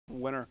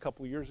winner a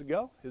couple years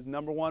ago. His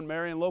 #1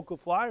 Marion local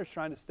Flyers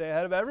trying to stay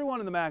ahead of everyone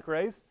in the MAC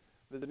race,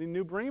 visiting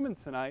New Bremen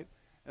tonight.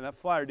 And that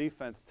Flyer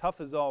defense, tough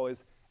as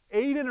always.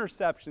 8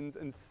 interceptions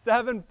and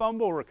 7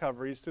 fumble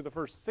recoveries through the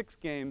first 6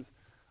 games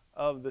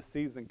of the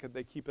season. Could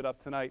they keep it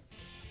up tonight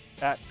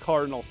at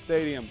Cardinal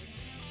Stadium?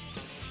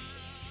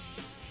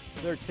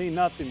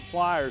 13-0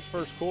 Flyers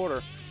first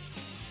quarter.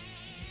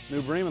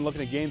 New Bremen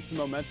looking to gain some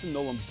momentum.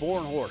 Nolan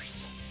Bornhorst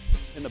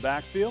in the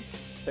backfield.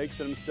 Takes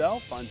it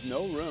himself, finds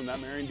no room. That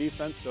Marion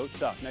defense so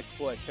tough. Next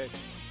play, pitch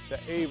to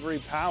Avery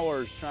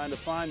Powers, trying to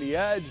find the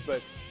edge,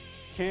 but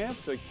can't,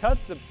 so he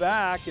cuts it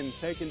back and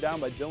taken down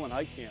by Dylan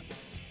Heitkamp.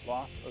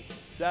 Loss of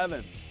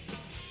 7.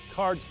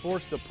 Cards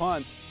forced to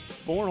punt.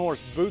 Bornhorst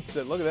boots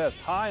it. Look at this,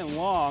 high and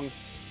long.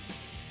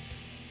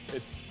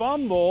 It's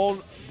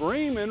fumbled.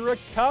 Bremen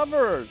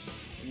recovers.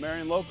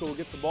 Marion local will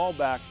get the ball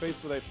back,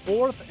 faced with a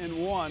 4th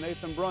and 1.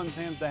 Nathan Bruns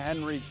hands to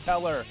Henry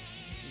Keller.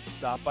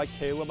 Stopped by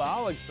Caleb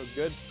Ollig, so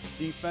good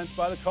defense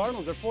by the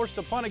Cardinals. They're forced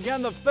to punt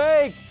again. The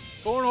fake.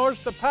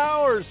 Bornhorst to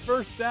Powers.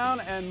 First down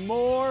and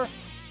more.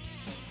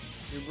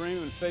 New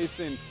Bremen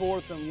facing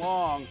 4th and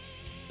long.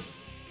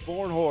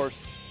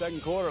 Bornhorst,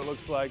 second quarter it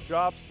looks like,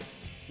 drops,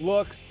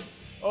 looks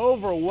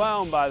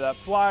overwhelmed by that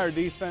Flyer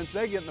defense.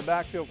 They get in the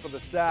backfield for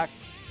the sack,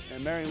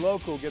 and Marion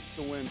local gets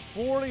the win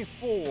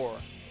 44-7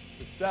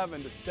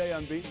 to stay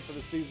unbeaten for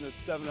the season at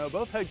 7-0.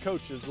 Both head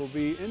coaches will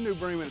be in New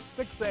Bremen at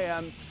 6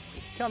 a.m.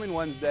 this coming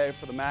Wednesday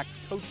for the MAC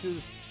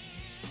Coaches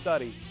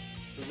Study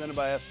presented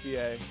by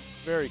FCA.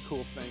 Very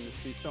cool thing to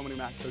see so many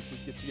MAC coaches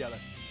get together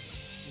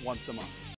once a month.